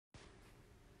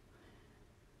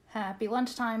Happy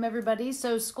lunchtime, everybody.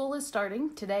 So school is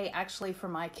starting today, actually, for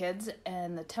my kids,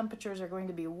 and the temperatures are going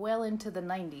to be well into the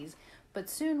 90s. But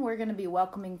soon we're going to be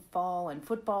welcoming fall and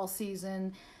football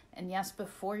season. And yes,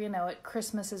 before you know it,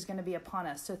 Christmas is going to be upon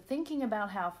us. So thinking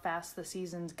about how fast the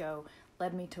seasons go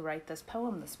led me to write this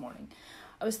poem this morning.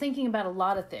 I was thinking about a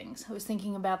lot of things. I was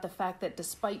thinking about the fact that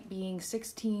despite being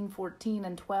 16, 14,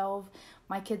 and 12,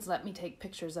 my kids let me take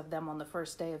pictures of them on the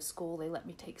first day of school. They let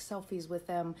me take selfies with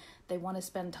them. They want to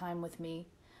spend time with me.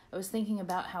 I was thinking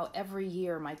about how every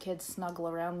year my kids snuggle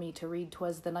around me to read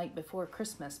 "'Twas the Night Before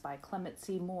Christmas" by Clement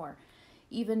C. Moore.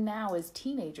 Even now, as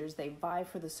teenagers, they vie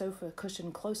for the sofa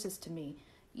cushion closest to me.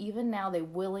 Even now, they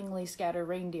willingly scatter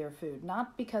reindeer food,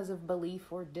 not because of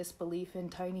belief or disbelief in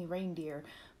tiny reindeer,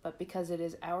 but because it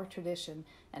is our tradition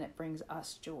and it brings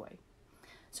us joy.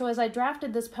 So as I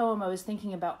drafted this poem, I was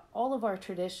thinking about all of our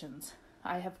traditions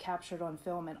I have captured on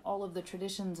film and all of the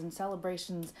traditions and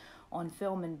celebrations on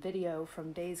film and video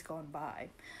from days gone by.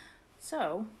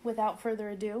 So, without further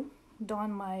ado,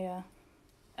 don my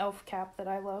elf cap that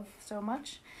I love so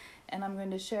much, and I'm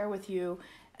going to share with you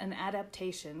an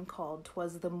adaptation called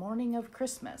 "'Twas the Morning of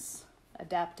Christmas,"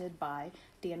 adapted by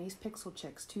Danny's Pixel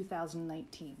Chicks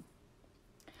 2019.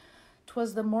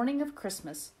 'Twas the morning of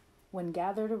Christmas, when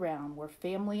gathered around were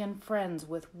family and friends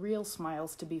with real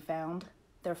smiles to be found.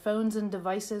 Their phones and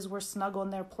devices were snug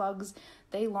on their plugs.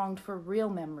 They longed for real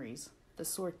memories, the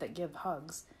sort that give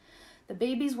hugs. The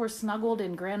babies were snuggled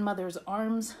in grandmother's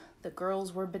arms. The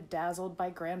girls were bedazzled by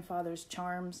grandfather's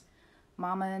charms.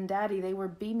 Mama and Daddy, they were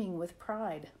beaming with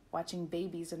pride, watching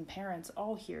babies and parents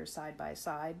all here side by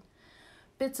side.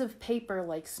 Bits of paper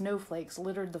like snowflakes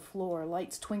littered the floor.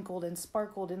 Lights twinkled and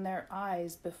sparkled in their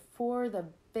eyes before the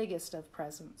biggest of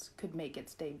presents could make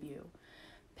its debut.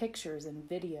 Pictures and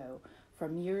video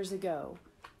from years ago,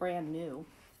 brand new.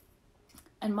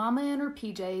 And Mama in her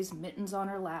PJs, mittens on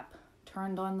her lap,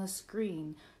 turned on the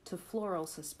screen to floral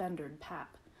suspendered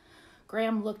pap.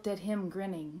 Graham looked at him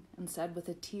grinning and said with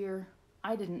a tear,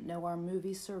 "I didn't know our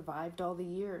movie survived all the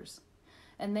years."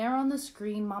 And there on the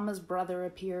screen, Mama's brother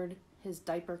appeared. His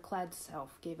diaper-clad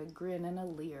self gave a grin and a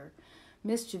leer,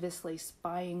 mischievously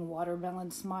spying watermelon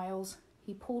smiles.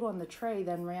 He pulled on the tray,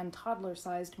 then ran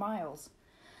toddler-sized miles.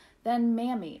 Then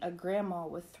Mammy, a grandma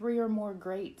with 3 or more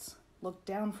greats, looked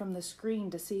down from the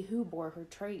screen to see who bore her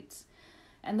traits.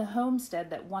 And the homestead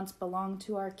that once belonged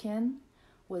to our kin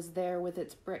was there with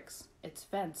its bricks, its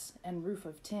fence, and roof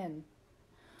of tin.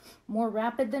 More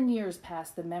rapid than years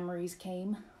passed, the memories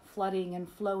came, flooding and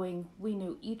flowing. We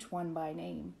knew each one by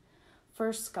name.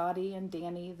 First Scotty and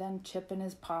Danny, then Chip and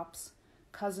his pops,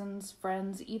 cousins,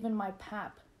 friends, even my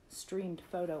pap streamed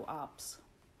photo ops.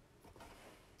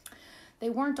 They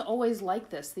weren't always like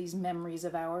this, these memories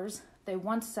of ours. They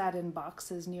once sat in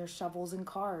boxes near shovels and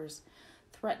cars,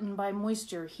 threatened by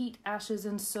moisture, heat, ashes,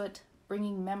 and soot,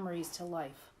 bringing memories to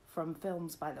life from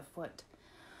films by the foot.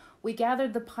 We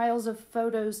gathered the piles of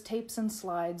photos, tapes, and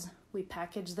slides. We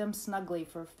packaged them snugly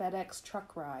for FedEx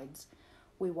truck rides.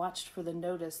 We watched for the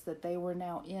notice that they were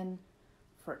now in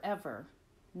forever,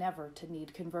 never to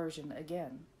need conversion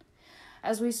again.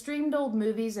 As we streamed old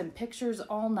movies and pictures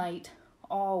all night,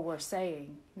 all were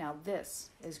saying, "Now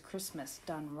this is Christmas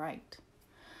done right."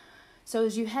 So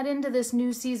as you head into this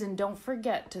new season, don't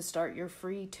forget to start your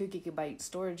free 2 GB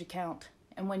storage account.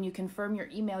 And when you confirm your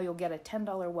email, you'll get a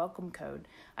 $10 welcome code.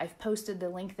 I've posted the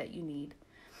link that you need.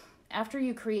 After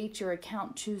you create your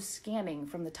account, choose scanning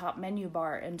from the top menu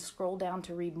bar and scroll down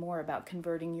to read more about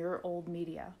converting your old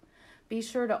media. Be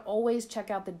sure to always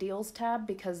check out the deals tab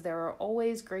because there are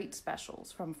always great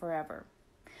specials from forever.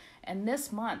 And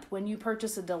this month, when you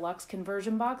purchase a deluxe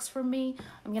conversion box from me,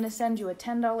 I'm going to send you a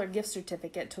 $10 gift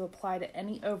certificate to apply to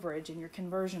any overage in your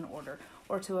conversion order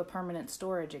or to a permanent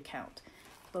storage account.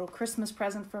 Little Christmas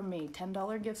present from me,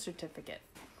 $10 gift certificate.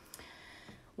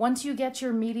 Once you get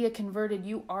your media converted,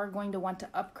 you are going to want to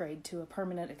upgrade to a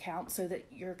permanent account so that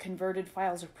your converted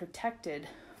files are protected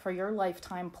for your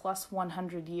lifetime plus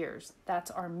 100 years. That's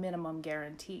our minimum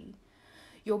guarantee.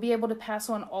 You'll be able to pass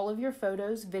on all of your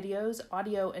photos, videos,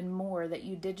 audio, and more that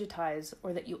you digitize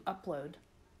or that you upload.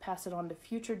 Pass it on to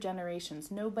future generations.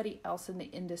 Nobody else in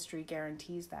the industry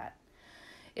guarantees that.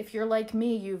 If you're like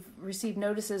me, you've received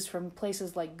notices from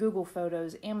places like Google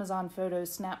Photos, Amazon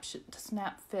Photos,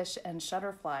 Snapfish, and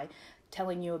Shutterfly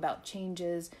telling you about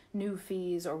changes, new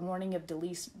fees, or warning of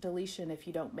deletion if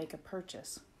you don't make a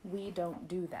purchase. We don't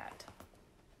do that.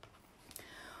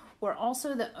 We're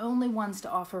also the only ones to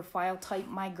offer file type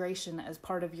migration as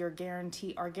part of our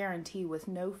guarantee with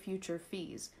no future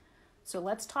fees. So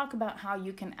let's talk about how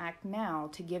you can act now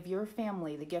to give your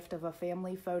family the gift of a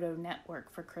family photo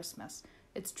network for Christmas.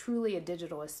 It's truly a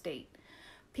digital estate.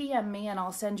 PM me and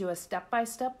I'll send you a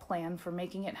step-by-step plan for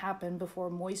making it happen before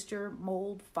moisture,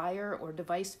 mold, fire, or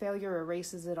device failure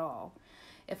erases it all.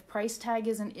 If price tag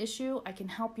is an issue, I can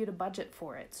help you to budget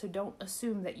for it, so don't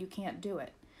assume that you can't do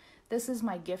it. This is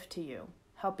my gift to you,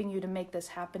 helping you to make this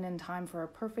happen in time for a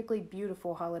perfectly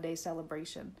beautiful holiday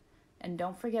celebration. And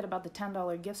don't forget about the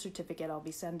 $10 gift certificate I'll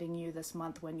be sending you this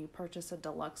month when you purchase a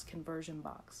deluxe conversion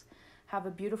box. Have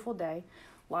a beautiful day.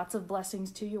 Lots of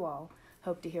blessings to you all.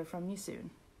 Hope to hear from you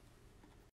soon.